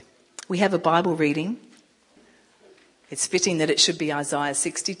We have a Bible reading. It's fitting that it should be Isaiah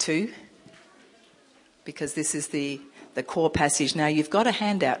 62 because this is the core passage. Now, you've got a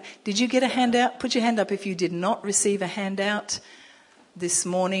handout. Did you get a handout? Put your hand up if you did not receive a handout this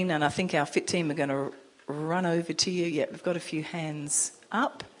morning, and I think our fit team are going to run over to you. Yep, we've got a few hands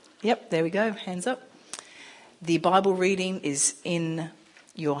up. Yep, there we go, hands up. The Bible reading is in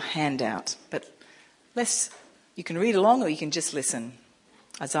your handout, but you can read along or you can just listen.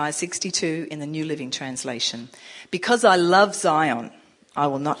 Isaiah 62 in the New Living Translation. Because I love Zion, I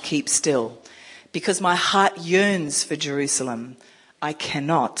will not keep still. Because my heart yearns for Jerusalem, I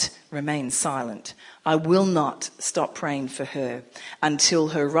cannot remain silent. I will not stop praying for her until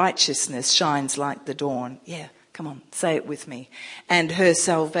her righteousness shines like the dawn. Yeah, come on, say it with me. And her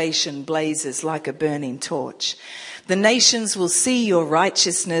salvation blazes like a burning torch. The nations will see your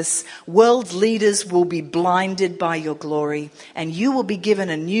righteousness. World leaders will be blinded by your glory. And you will be given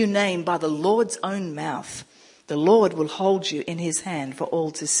a new name by the Lord's own mouth. The Lord will hold you in his hand for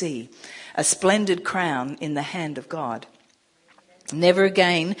all to see. A splendid crown in the hand of God. Never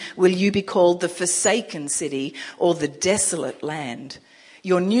again will you be called the forsaken city or the desolate land.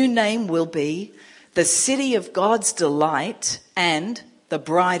 Your new name will be the city of God's delight and the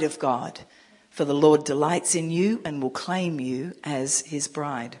bride of God. For the Lord delights in you and will claim you as his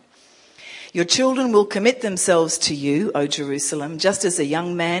bride. Your children will commit themselves to you, O Jerusalem, just as a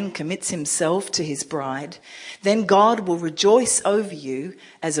young man commits himself to his bride. Then God will rejoice over you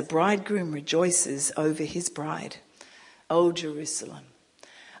as a bridegroom rejoices over his bride. O Jerusalem,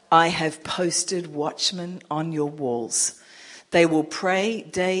 I have posted watchmen on your walls. They will pray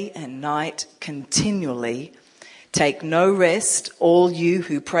day and night continually. Take no rest, all you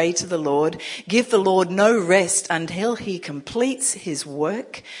who pray to the Lord. Give the Lord no rest until he completes his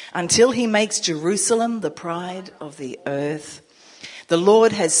work, until he makes Jerusalem the pride of the earth. The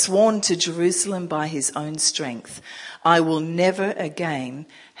Lord has sworn to Jerusalem by his own strength. I will never again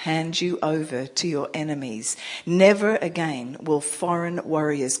hand you over to your enemies. Never again will foreign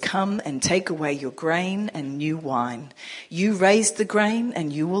warriors come and take away your grain and new wine. You raise the grain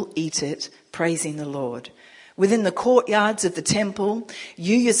and you will eat it, praising the Lord. Within the courtyards of the temple,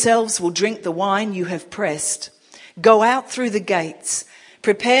 you yourselves will drink the wine you have pressed. Go out through the gates.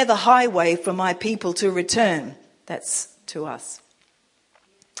 Prepare the highway for my people to return. That's to us.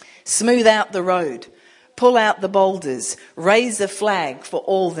 Smooth out the road. Pull out the boulders. Raise a flag for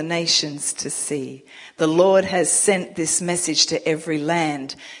all the nations to see. The Lord has sent this message to every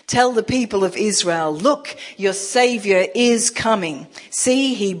land. Tell the people of Israel, look, your Savior is coming.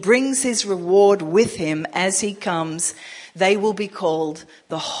 See, he brings his reward with him as he comes. They will be called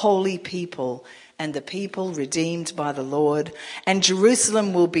the holy people and the people redeemed by the Lord. And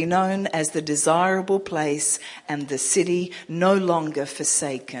Jerusalem will be known as the desirable place and the city no longer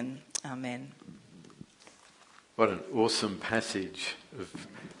forsaken. Amen. What an awesome passage of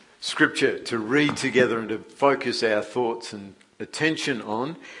Scripture to read together and to focus our thoughts and attention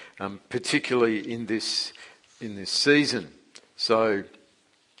on, particularly in this season. So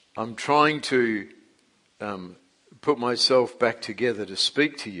I'm trying to put myself back together to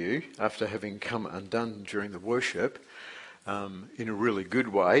speak to you after having come undone during the worship in a really good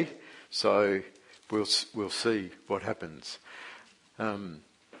way. So we'll see what happens.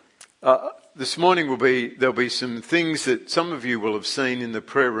 This morning there'll be some things that some of you will have seen in the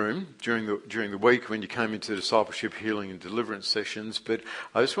prayer room during the week when you came into discipleship, healing and deliverance sessions. But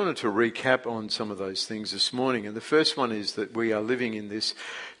I just wanted to recap on some of those things this morning. And the first one is that we are living in this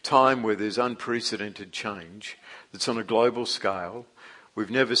time where there's unprecedented change that's on a global scale.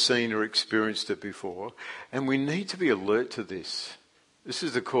 We've never seen or experienced it before. And we need to be alert to this. This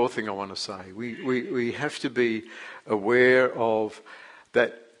is the core thing I want to say. We have to be aware of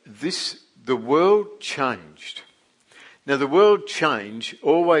that the world changed. Now the world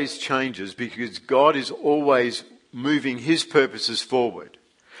always changes because God is always moving his purposes forward.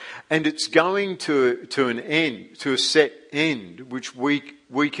 And it's going to an end, to a set end, which we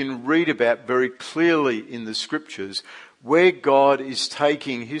can read about very clearly in the scriptures, where God is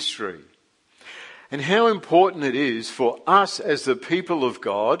taking history. And how important it is for us as the people of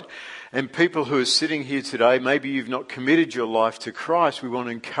God and people who are sitting here today, maybe you've not committed your life to Christ. We want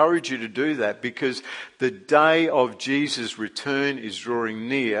to encourage you to do that because the day of Jesus' return is drawing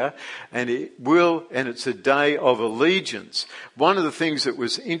near and it's a day of allegiance. One of the things that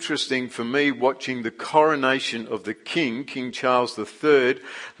was interesting for me watching the coronation of the King Charles III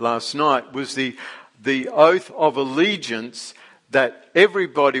last night was the oath of allegiance that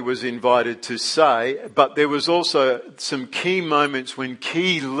everybody was invited to say, but there was also some key moments when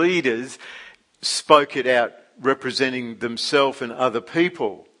key leaders spoke it out representing themselves and other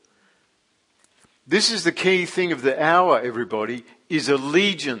people. This is the key thing of the hour, everybody, is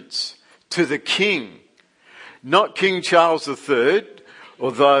allegiance to the King. Not King Charles III,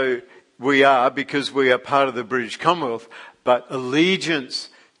 although we are because we are part of the British Commonwealth, but allegiance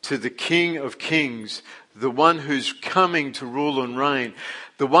to the King of Kings, the one who's coming to rule and reign,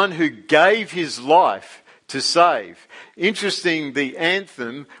 the one who gave his life to save. Interesting, the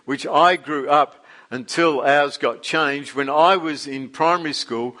anthem, which I grew up until ours got changed, when I was in primary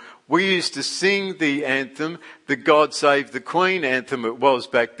school, we used to sing the anthem, the God Save the Queen anthem it was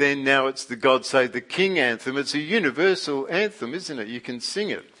back then. Now it's the God Save the King anthem. It's a universal anthem, isn't it? You can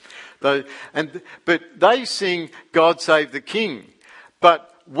sing it. But they sing God Save the King.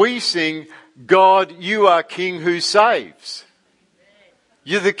 But we sing, God, you are King who saves.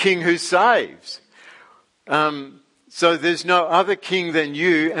 You're the King who saves. So there's no other king than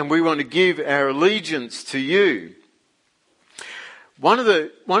you, and we want to give our allegiance to you. One of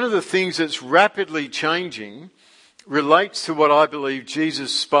the things that's rapidly changing relates to what I believe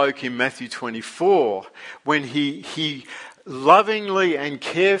Jesus spoke in Matthew 24, when he lovingly and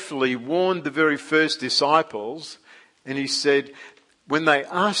carefully warned the very first disciples, and he said, when they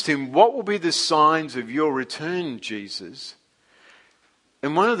asked him, what will be the signs of your return, Jesus?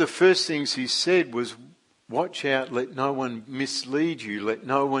 And one of the first things he said was, watch out, let no one mislead you, let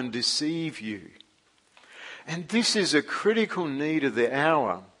no one deceive you. And this is a critical need of the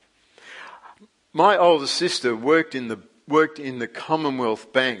hour. My older sister worked in the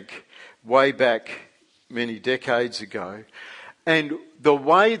Commonwealth Bank way back many decades ago. And the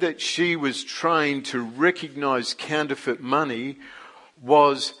way that she was trained to recognise counterfeit money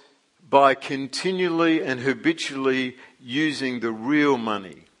was by continually and habitually using the real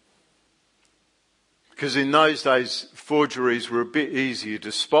money. Because in those days, forgeries were a bit easier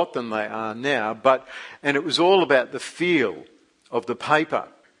to spot than they are now. And it was all about the feel of the paper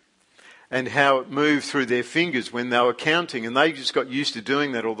and how it moved through their fingers when they were counting. And they just got used to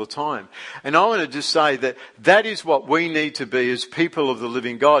doing that all the time. And I want to just say that is what we need to be as people of the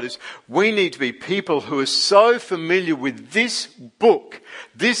living God. Is we need to be people who are so familiar with this book,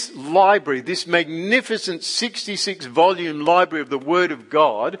 this library, this magnificent 66-volume library of the Word of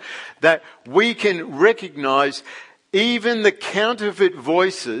God, that we can recognise even the counterfeit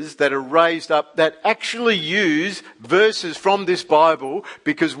voices that are raised up that actually use verses from this Bible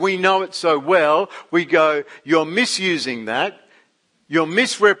because we know it so well. We go, you're misusing that. You're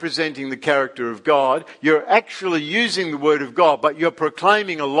misrepresenting the character of God. You're actually using the Word of God, but you're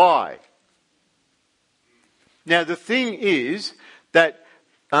proclaiming a lie. Now, the thing is that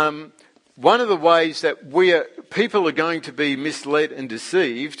one of the ways that people are going to be misled and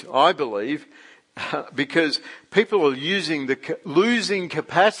deceived, I believe, because people are losing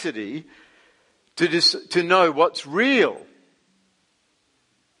capacity to know what's real.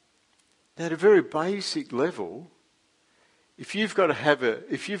 Now, at a very basic level, if you've got to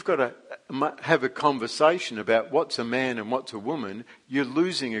have a conversation about what's a man and what's a woman, you're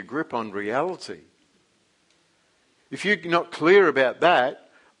losing a grip on reality. If you're not clear about that,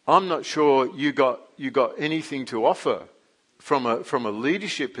 I'm not sure you got anything to offer from a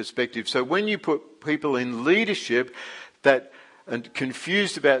leadership perspective. So when you put people in leadership that are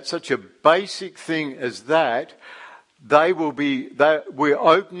confused about such a basic thing as that, we're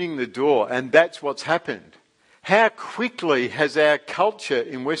opening the door, and that's what's happened. How quickly has our culture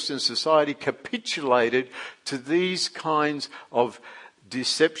in Western society capitulated to these kinds of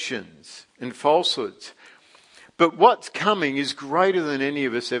deceptions and falsehoods? But what's coming is greater than any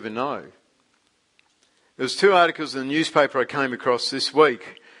of us ever know. There's 2 articles in the newspaper I came across this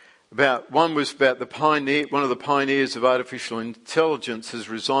week. One was about one of the pioneers of artificial intelligence has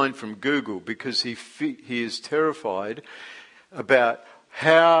resigned from Google because he is terrified about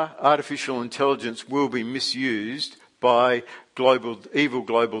how artificial intelligence will be misused by evil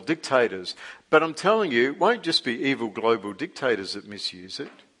global dictators. But I'm telling you, it won't just be evil global dictators that misuse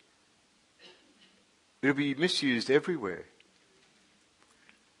it. It'll be misused everywhere.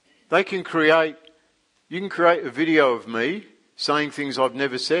 You can create a video of me saying things I've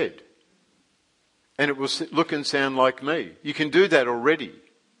never said, and it will look and sound like me. You can do that already.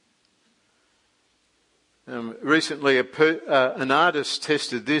 Recently, an artist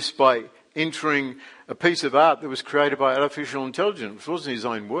tested this by entering a piece of art that was created by artificial intelligence. It wasn't his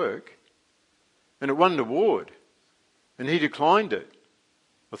own work, and it won an award, and he declined it.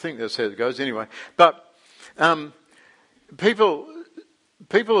 I think that's how it goes anyway. But people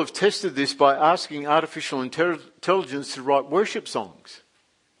have tested this by asking artificial intelligence to write worship songs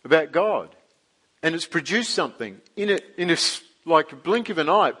about God. And it's produced something. Like a blink of an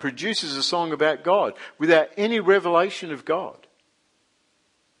eye, it produces a song about God without any revelation of God.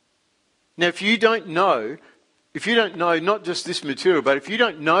 Now, if you don't know not just this material, but if you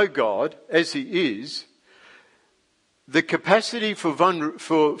don't know God as He is, the capacity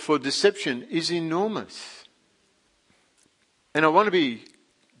for deception is enormous. And I want to be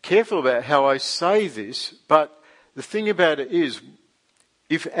careful about how I say this, but the thing about it is,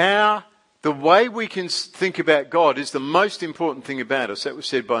 the way we can think about God is the most important thing about us. That was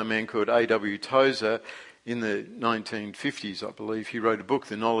said by a man called A.W. Tozer in the 1950s, I believe. He wrote a book,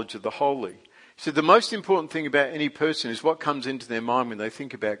 The Knowledge of the Holy. He said the most important thing about any person is what comes into their mind when they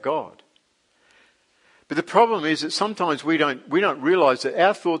think about God. But the problem is that sometimes we don't realise that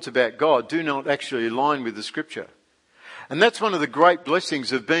our thoughts about God do not actually align with the Scripture. And that's one of the great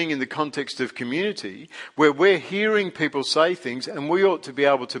blessings of being in the context of community, where we're hearing people say things and we ought to be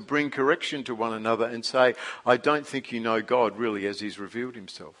able to bring correction to one another and say, I don't think you know God really as He's revealed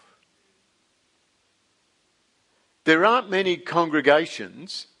Himself. There aren't many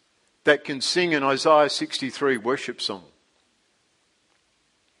congregations that can sing an Isaiah 63 worship song.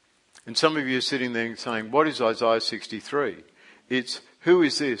 And some of you are sitting there saying, what is Isaiah 63? It's, who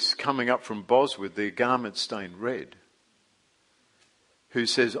is this coming up from Bosworth, their garments stained red? Who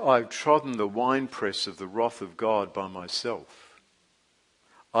says, I've trodden the winepress of the wrath of God by myself.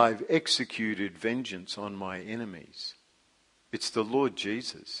 I've executed vengeance on my enemies. It's the Lord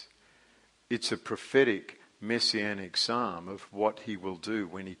Jesus. It's a prophetic messianic psalm of what He will do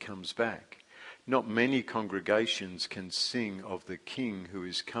when He comes back. Not many congregations can sing of the King who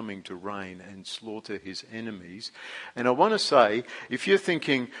is coming to reign and slaughter His enemies. And I want to say, if you're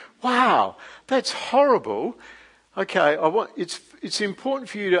thinking, wow, that's horrible, okay, it's important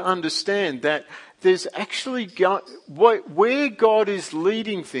for you to understand that there's actually where God is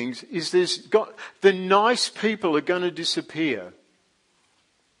leading things is the nice people are going to disappear.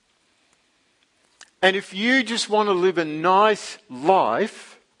 And if you just want to live a nice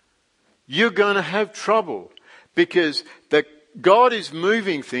life, you're going to have trouble, because God is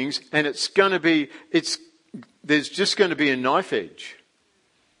moving things, and there's just going to be a knife edge.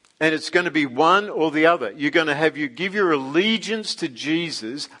 And it's going to be one or the other. You're going to give your allegiance to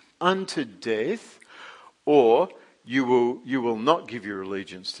Jesus unto death, or you will not give your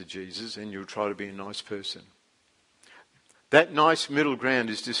allegiance to Jesus and you'll try to be a nice person. That nice middle ground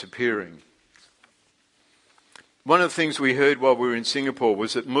is disappearing. One of the things we heard while we were in Singapore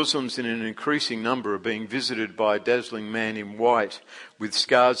was that Muslims in an increasing number are being visited by a dazzling man in white with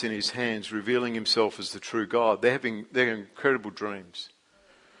scars in his hands, revealing himself as the true God. They're having incredible dreams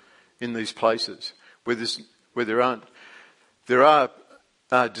in these places where there are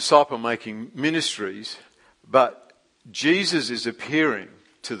disciple-making ministries, but Jesus is appearing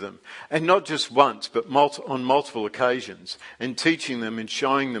to them, and not just once, but on multiple occasions, and teaching them and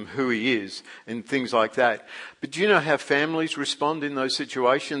showing them who He is and things like that. But do you know how families respond in those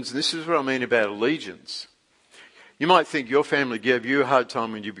situations? And this is what I mean about allegiance. You might think your family gave you a hard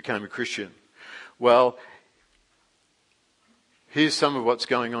time when you became a Christian. Well, here's some of what's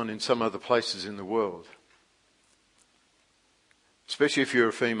going on in some other places in the world. Especially if you're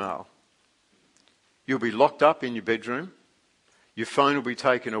a female. You'll be locked up in your bedroom. Your phone will be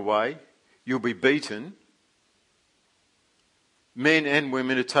taken away. You'll be beaten. Men and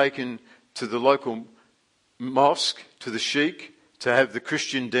women are taken to the local mosque, to the sheikh, to have the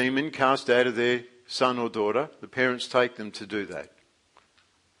Christian demon cast out of their son or daughter. The parents take them to do that.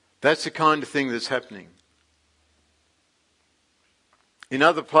 That's the kind of thing that's happening. In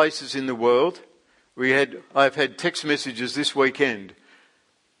other places in the world, I've had text messages this weekend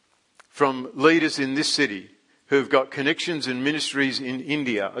from leaders in this city who've got connections and ministries in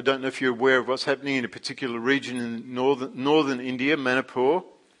India. I don't know if you're aware of what's happening in a particular region in northern India, Manipur.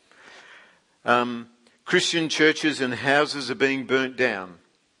 Christian churches and houses are being burnt down.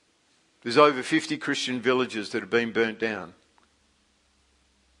 There's over 50 Christian villages that have been burnt down.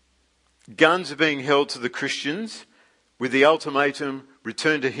 Guns are being held to the Christians with the ultimatum,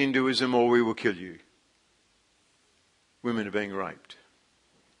 return to Hinduism or we will kill you. Women are being raped.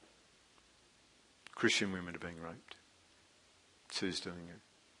 Christian women are being raped. So who's doing it?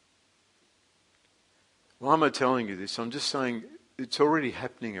 Why am I telling you this? I'm just saying it's already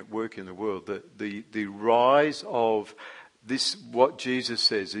happening at work in the world. The rise of this, what Jesus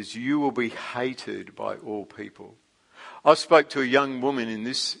says is you will be hated by all people. I spoke to a young woman in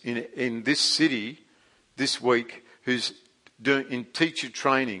this city this week who's in teacher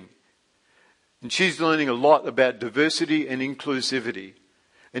training. And she's learning a lot about diversity and inclusivity.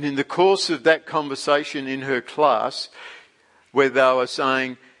 And in the course of that conversation in her class, where they were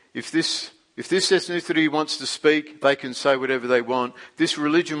saying, if this If this ethnicity wants to speak, they can say whatever they want. This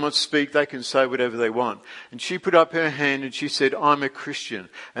religion wants to speak, they can say whatever they want. And she put up her hand and she said, I'm a Christian.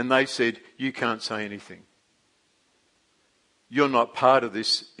 And they said, you can't say anything. You're not part of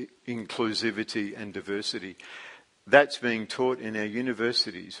this inclusivity and diversity. That's being taught in our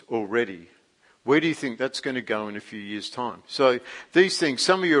universities already. Where do you think that's going to go in a few years' time? So these things,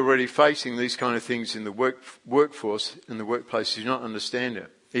 some of you are already facing these kind of things in the workforce, in the workplace. You don't understand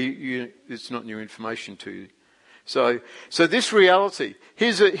it. It's not new information to you. So this reality,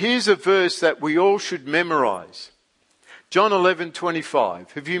 here's a verse that we all should memorise. John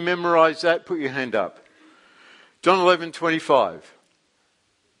 11:25. Have you memorised that? Put your hand up. John 11:25.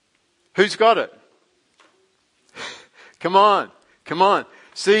 Who's got it? Come on.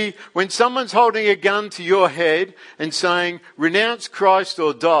 See, when someone's holding a gun to your head and saying, renounce Christ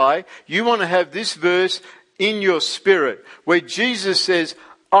or die, you want to have this verse in your spirit where Jesus says,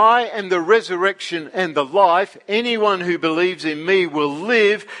 I am the resurrection and the life. Anyone who believes in me will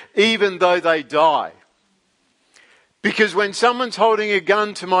live even though they die. Because when someone's holding a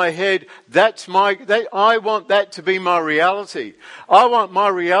gun to my head, I want that to be my reality. I want my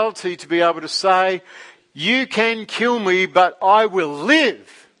reality to be able to say, you can kill me, but I will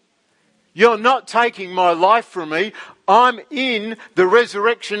live. You're not taking my life from me. I'm in the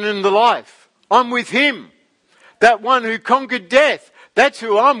resurrection and the life. I'm with him. That one who conquered death. That's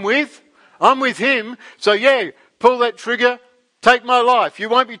who I'm with. I'm with him. So pull that trigger. Take my life. You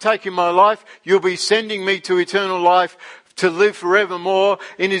won't be taking my life. You'll be sending me to eternal life to live forevermore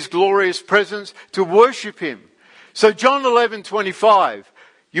in his glorious presence, to worship him. So John 11:25.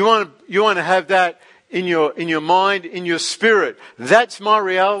 You want to have that in your mind, in your spirit. That's my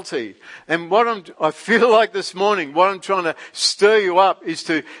reality. And I feel like this morning, what I'm trying to stir you up is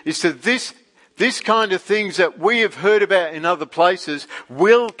to this kind of things that we have heard about in other places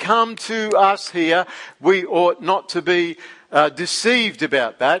will come to us here. We ought not to be deceived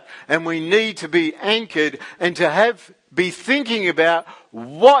about that, and we need to be anchored and to be thinking about,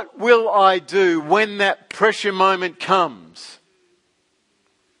 what will I do when that pressure moment comes?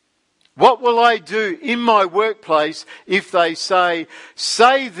 What will I do in my workplace if they say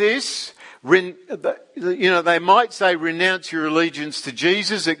this? They might say renounce your allegiance to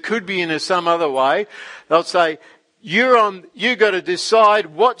Jesus. It could be in some other way. They'll say, you got to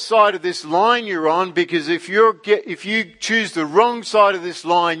decide what side of this line you're on, because if you choose the wrong side of this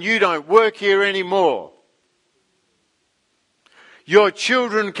line, you don't work here anymore. Your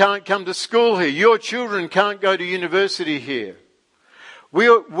children can't come to school here. Your children can't go to university here.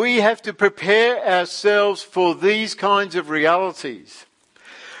 We have to prepare ourselves for these kinds of realities.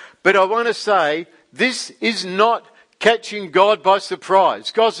 But I want to say, this is not catching God by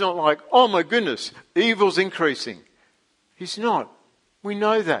surprise. God's not like, oh my goodness, evil's increasing. He's not. We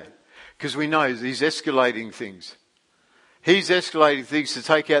know that. Because we know he's escalating things. He's escalating things to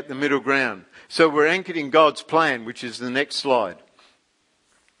take out the middle ground. So we're anchored in God's plan, which is the next slide.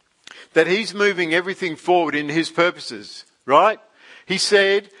 That he's moving everything forward in his purposes, right?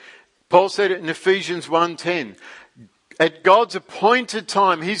 Paul said it in Ephesians 1:10. At God's appointed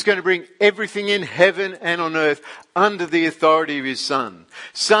time, he's going to bring everything in heaven and on earth under the authority of his Son.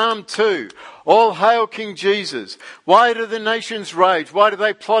 Psalm 2, all hail King Jesus. Why do the nations rage? Why do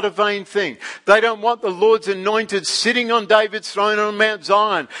they plot a vain thing? They don't want the Lord's anointed sitting on David's throne on Mount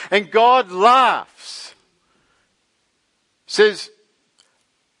Zion. And God laughs. Says,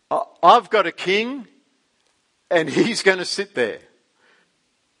 I've got a king and he's going to sit there.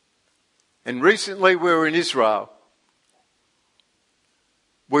 And recently we were in Israel.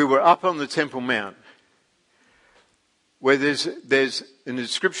 We were up on the Temple Mount, where there's an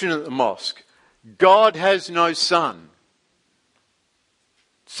inscription at the mosque. God has no son.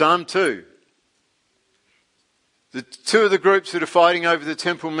 Psalm 2. The two of the groups that are fighting over the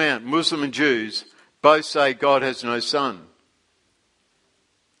Temple Mount, Muslim and Jews, both say God has no son.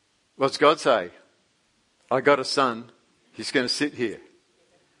 What's God say? I got a son. He's going to sit here.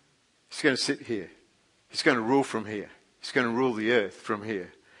 He's going to sit here. He's going to rule from here. He's going to rule the earth from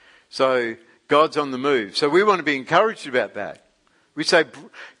here. So God's on the move. So we want to be encouraged about that. We say,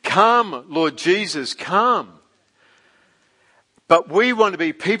 come, Lord Jesus, come. But we want to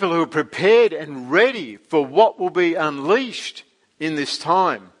be people who are prepared and ready for what will be unleashed in this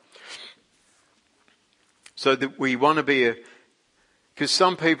time. So that we want to be because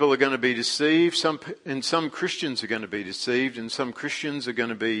some people are going to be deceived, some Christians are going to be deceived, and some Christians are going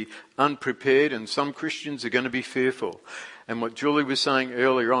to be unprepared, and some Christians are going to be fearful. And what Julie was saying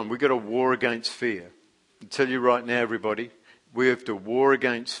earlier on, we've got a war against fear. I'll tell you right now, everybody, we have to war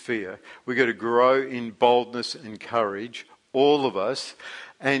against fear. We've got to grow in boldness and courage, all of us.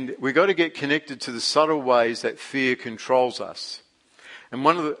 And we've got to get connected to the subtle ways that fear controls us.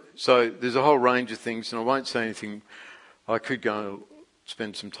 And so there's a whole range of things, and I won't say anything. I could go and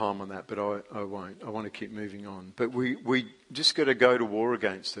spend some time on that, but I won't. I want to keep moving on. But we just got to go to war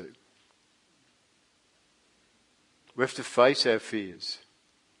against it. We have to face our fears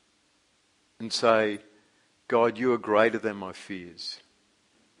and say, God, you are greater than my fears.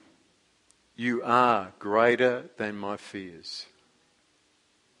 You are greater than my fears.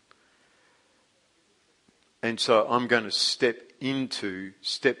 And so I'm going to step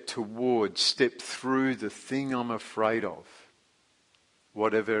towards, step through the thing I'm afraid of,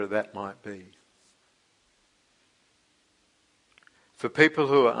 whatever that might be. For people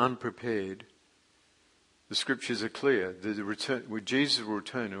who are unprepared, the scriptures are clear. When Jesus will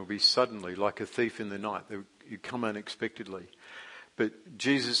return, it will be suddenly, like a thief in the night. You come unexpectedly. But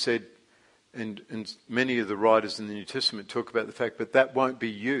Jesus said, and many of the writers in the New Testament talk about the fact, but that won't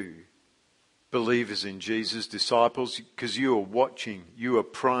be you, believers in Jesus, disciples, because you are watching, you are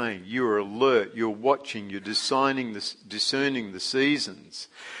praying, you are alert, you're watching, you're discerning the seasons.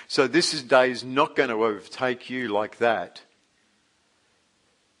 So this day is not going to overtake you like that.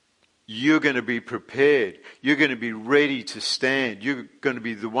 You're going to be prepared. You're going to be ready to stand. You're going to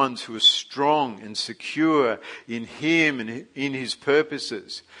be the ones who are strong and secure in Him and in His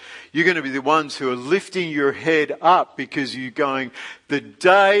purposes. You're going to be the ones who are lifting your head up because you're going, the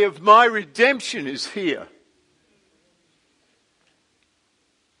day of my redemption is here.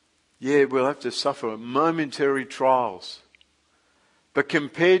 Yeah, we'll have to suffer momentary trials. But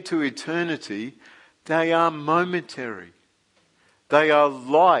compared to eternity, they are momentary. They are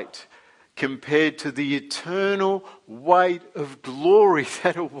light compared to the eternal weight of glory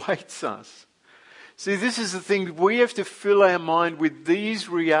that awaits us. See, this is the thing. We have to fill our mind with these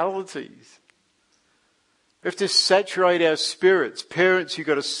realities. We have to saturate our spirits. Parents, you've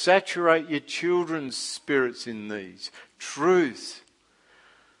got to saturate your children's spirits in these truths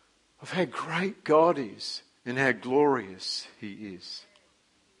of how great God is and how glorious He is.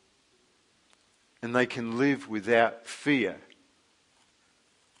 And they can live without fear.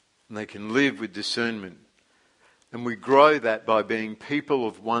 And they can live with discernment. And we grow that by being people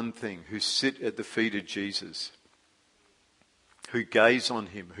of one thing, who sit at the feet of Jesus, who gaze on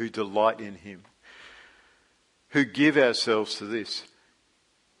Him, who delight in Him, who give ourselves to this.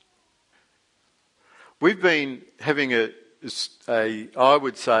 We've been having I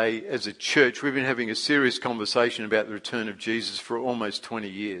would say, as a church, we've been having a serious conversation about the return of Jesus for almost 20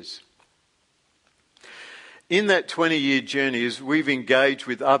 years. In that 20-year journey, as we've engaged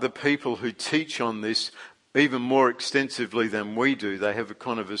with other people who teach on this even more extensively than we do, they have a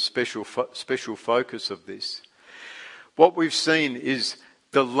kind of a special focus of this. What we've seen is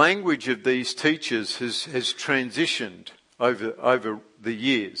the language of these teachers has transitioned over the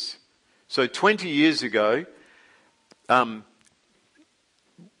years. So 20 years ago, the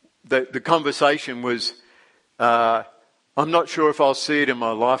conversation was, I'm not sure if I'll see it in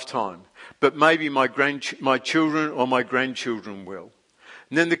my lifetime, but maybe my children or my grandchildren will.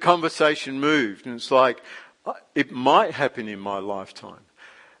 And then the conversation moved, and it's like, it might happen in my lifetime.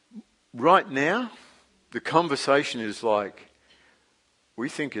 Right now, the conversation is like, we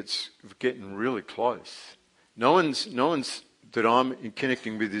think it's getting really close. No one's that I'm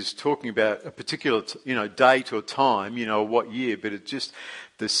connecting with is talking about a particular, date or time, or what year, but it's just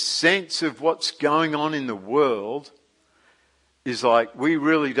the sense of what's going on in the world is like, we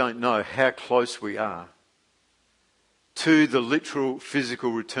really don't know how close we are to the literal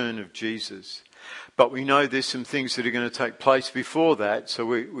physical return of Jesus. But we know there's some things that are going to take place before that,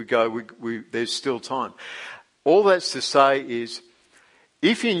 so there's still time. All that's to say is,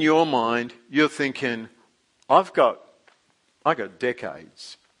 if in your mind you're thinking, I got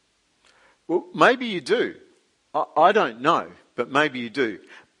decades. Well, maybe you do. I don't know, but maybe you do.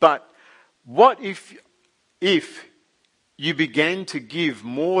 But what if you began to give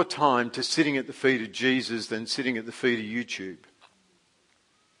more time to sitting at the feet of Jesus than sitting at the feet of YouTube?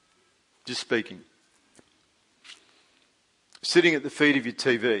 Just speaking. Sitting at the feet of your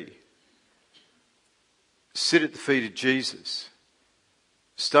TV. Sit at the feet of Jesus.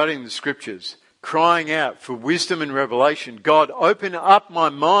 Studying the scriptures. Crying out for wisdom and revelation. God, open up my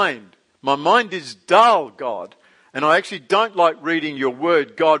mind. My mind is dull, God. And I actually don't like reading your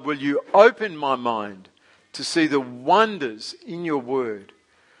word. God, will you open my mind to see the wonders in your word?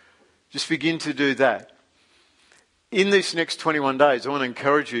 Just begin to do that. In these next 21 days, I want to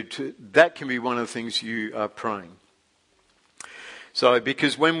encourage you that can be one of the things you are praying. So,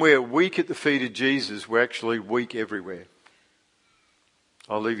 because when we're weak at the feet of Jesus, we're actually weak everywhere.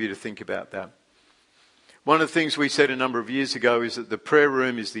 I'll leave you to think about that. One of the things we said a number of years ago is that the prayer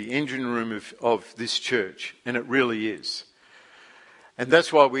room is the engine room of this church, and it really is. And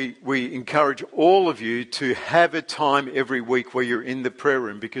that's why we encourage all of you to have a time every week where you're in the prayer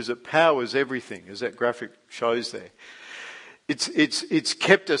room, because it powers everything, as that graphic shows there. It's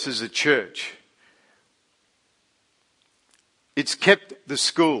kept us as a church. It's kept the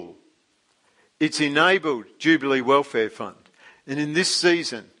school. It's enabled Jubilee Welfare Fund. And in this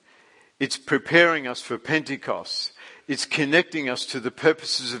season, it's preparing us for Pentecost. It's connecting us to the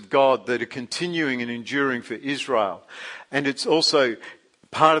purposes of God that are continuing and enduring for Israel. And it's also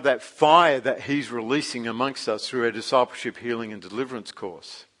part of that fire that He's releasing amongst us through our discipleship, healing and deliverance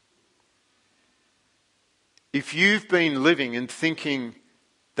course. If you've been living and thinking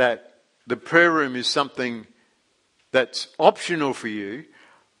that the prayer room is something that's optional for you,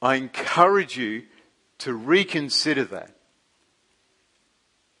 I encourage you to reconsider that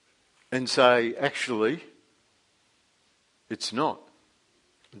and say, actually, it's not.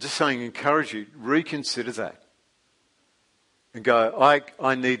 I'm just saying, encourage you, reconsider that. And go,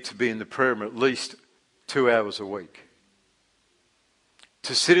 I need to be in the prayer room at least 2 hours a week.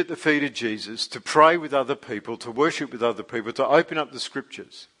 To sit at the feet of Jesus, to pray with other people, to worship with other people, to open up the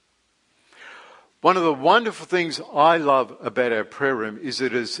scriptures. One of the wonderful things I love about our prayer room is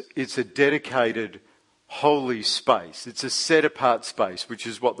that it's a dedicated, holy space. It's a set apart space, which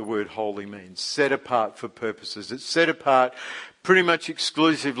is what the word holy means. Set apart for purposes. It's set apart pretty much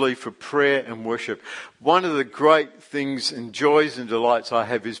exclusively for prayer and worship. One of the great things and joys and delights I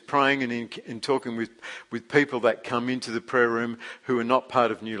have is praying and talking with people that come into the prayer room who are not part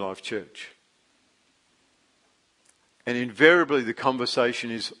of New Life Church. And invariably the conversation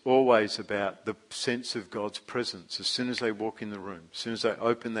is always about the sense of God's presence as soon as they walk in the room, as soon as they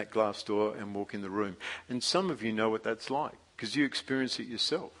open that glass door and walk in the room. And some of you know what that's like because you experience it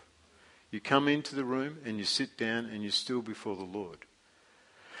yourself. You come into the room and you sit down and you're still before the Lord.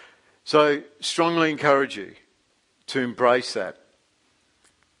 So strongly encourage you to embrace that.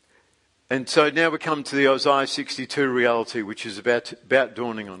 And so now we come to the Isaiah 62 reality, which is about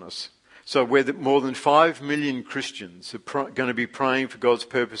dawning on us. So where more than 5 million Christians are going to be praying for God's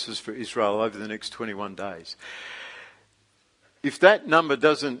purposes for Israel over the next 21 days. If that number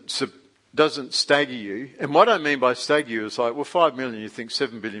doesn't stagger you, and what I mean by stagger you is like, well, 5 million, you think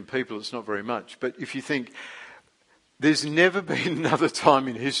 7 billion people, it's not very much. But if you think, there's never been another time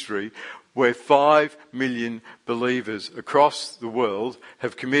in history where 5 million believers across the world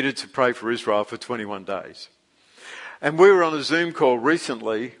have committed to pray for Israel for 21 days. And we were on a Zoom call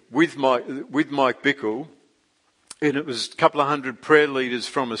recently with Mike Bickle, and it was a couple of hundred prayer leaders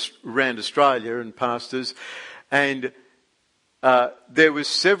from around Australia and pastors, and there was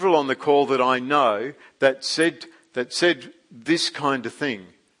several on the call that I know that said this kind of thing.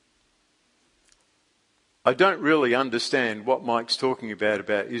 I don't really understand what Mike's talking about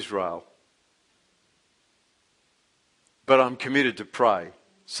Israel, but I'm committed to pray,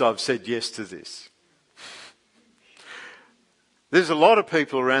 so I've said yes to this. There's a lot of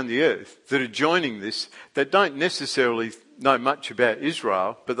people around the earth that are joining this that don't necessarily know much about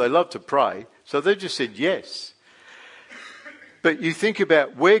Israel, but they love to pray, so they just said yes. But you think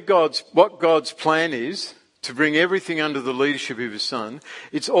about what God's plan is to bring everything under the leadership of His Son.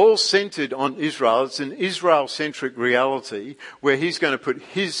 It's all centred on Israel. It's an Israel-centric reality where He's going to put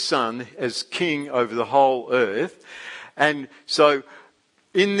His Son as king over the whole earth. And so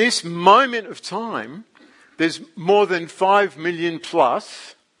in this moment of time, there's more than 5 million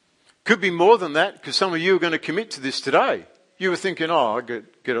plus. Could be more than that because some of you are going to commit to this today. You were thinking, I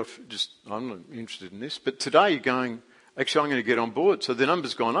get off, I'm not interested in this. But today you're going, actually I'm going to get on board. So the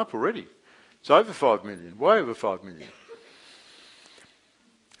number's gone up already. It's over 5 million, way over 5 million.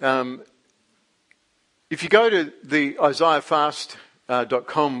 If you go to the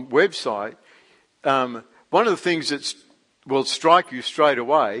IsaiahFast.com website, one of the things that will strike you straight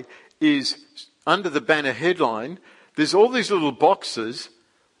away is under the banner headline, there's all these little boxes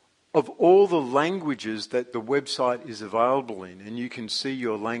of all the languages that the website is available in, and you can see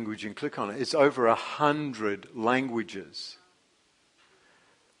your language and click on it. It's over 100 languages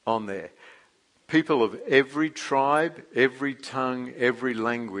on there. People of every tribe, every tongue, every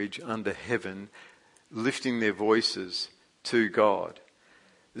language under heaven lifting their voices to God.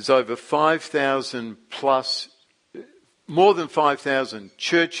 There's over 5,000 plus, more than 5,000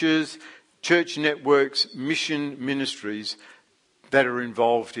 churches, church networks, mission ministries that are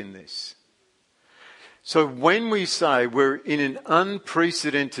involved in this. So when we say we're in an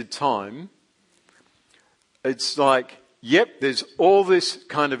unprecedented time, it's like, yep, there's all this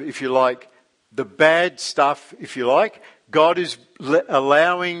kind of, if you like, the bad stuff, if you like. God is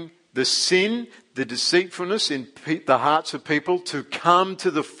allowing the sin the deceitfulness in the hearts of people to come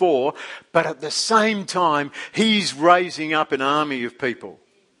to the fore, but at the same time, He's raising up an army of people,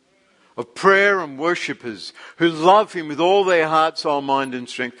 of prayer and worshippers who love Him with all their heart, soul, mind and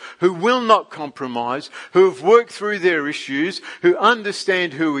strength, who will not compromise, who have worked through their issues, who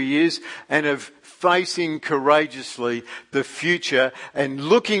understand who He is and have facing courageously the future and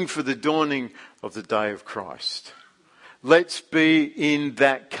looking for the dawning of the day of Christ. Let's be in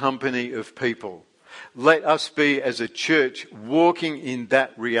that company of people. Let us be, as a church, walking in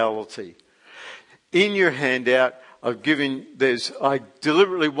that reality. In your handout, I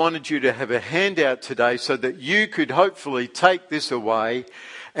deliberately wanted you to have a handout today so that you could hopefully take this away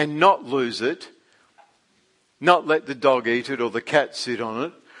and not lose it, not let the dog eat it or the cat sit on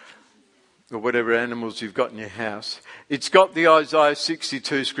it, or whatever animals you've got in your house. It's got the Isaiah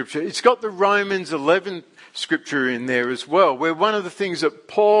 62 scripture. It's got the Romans 11 scripture in there as well, where one of the things that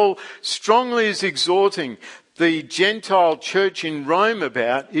Paul strongly is exhorting the Gentile church in Rome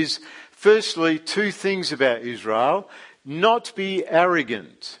about is, firstly, two things about Israel: not be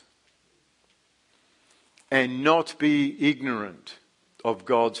arrogant and not be ignorant of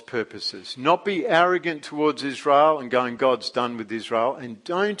God's purposes. Not be arrogant towards Israel and going, God's done with Israel. And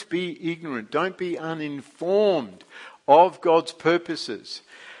don't be ignorant. Don't be uninformed of God's purposes.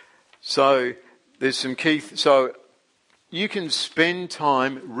 So there's some key... So you can spend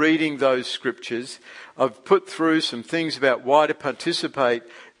time reading those scriptures. I've put through some things about why to participate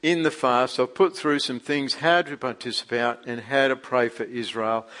in the fast. I've put through some things how to participate and how to pray for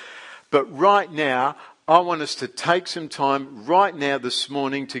Israel. But right now, I want us to take some time right now this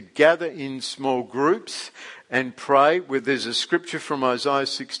morning to gather in small groups and pray. Where there's a scripture from Isaiah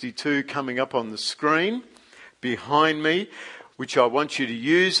 62 coming up on the screen behind me, which I want you to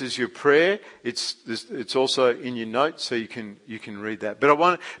use as your prayer. It's also in your notes, so you can read that.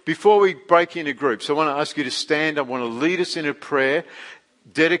 But before we break into groups, I want to ask you to stand. I want to lead us in a prayer,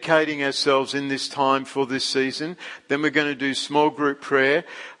 dedicating ourselves in this time for this season. Then we're going to do small group prayer.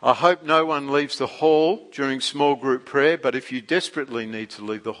 I hope no one leaves the hall during small group prayer, but if you desperately need to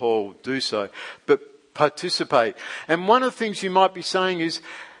leave the hall, do so. But participate. And one of the things you might be saying is,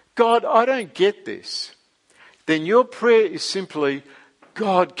 God, I don't get this. Then your prayer is simply,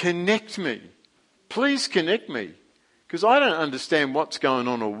 God, connect me. Please connect me. Because I don't understand what's going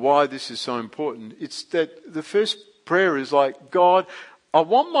on or why this is so important. It's that the first prayer is like, God, I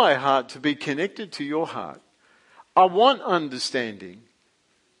want my heart to be connected to your heart. I want understanding.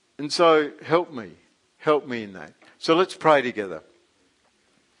 And so help me in that. So let's pray together.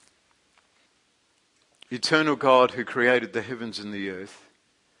 Eternal God who created the heavens and the earth,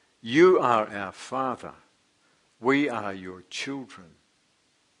 you are our Father. We are your children.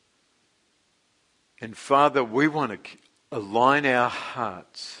 And Father, we want to align our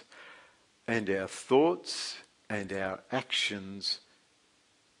hearts and our thoughts and our actions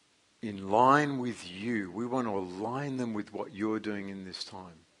in line with you. We want to align them with what you're doing in this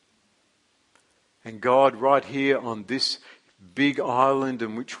time. And God, right here on this big island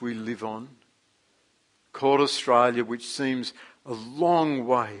in which we live on, called Australia, which seems a long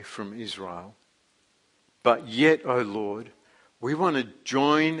way from Israel, but yet, O Lord, we want to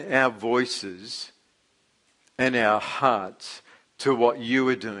join our voices and our hearts to what you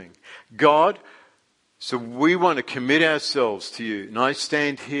are doing. God, so we want to commit ourselves to you. And I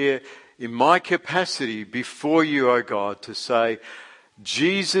stand here in my capacity before you, O God, to say,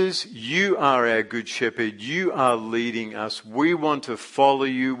 Jesus, you are our good shepherd. You are leading us. We want to follow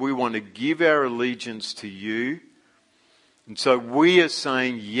you. We want to give our allegiance to you. And so we are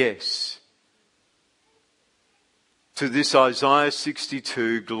saying yes to this Isaiah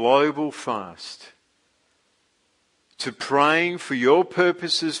 62 global fast, to praying for your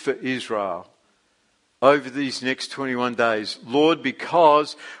purposes for Israel over these next 21 days. Lord,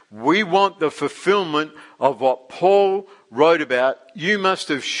 because we want the fulfillment of what Paul wrote about. You must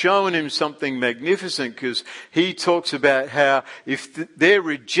have shown him something magnificent, because he talks about how if their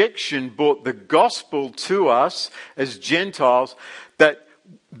rejection brought the gospel to us as Gentiles, that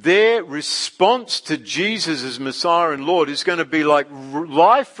their response to Jesus as Messiah and Lord is going to be like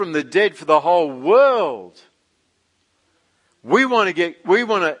life from the dead for the whole world. We want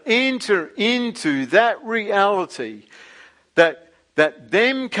to enter into that reality, that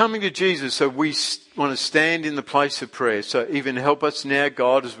them coming to Jesus. So we want to stand in the place of prayer. So even help us now,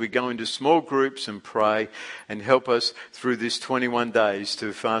 God, as we go into small groups and pray, and help us through this 21 days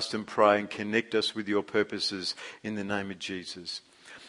to fast and pray and connect us with your purposes in the name of Jesus.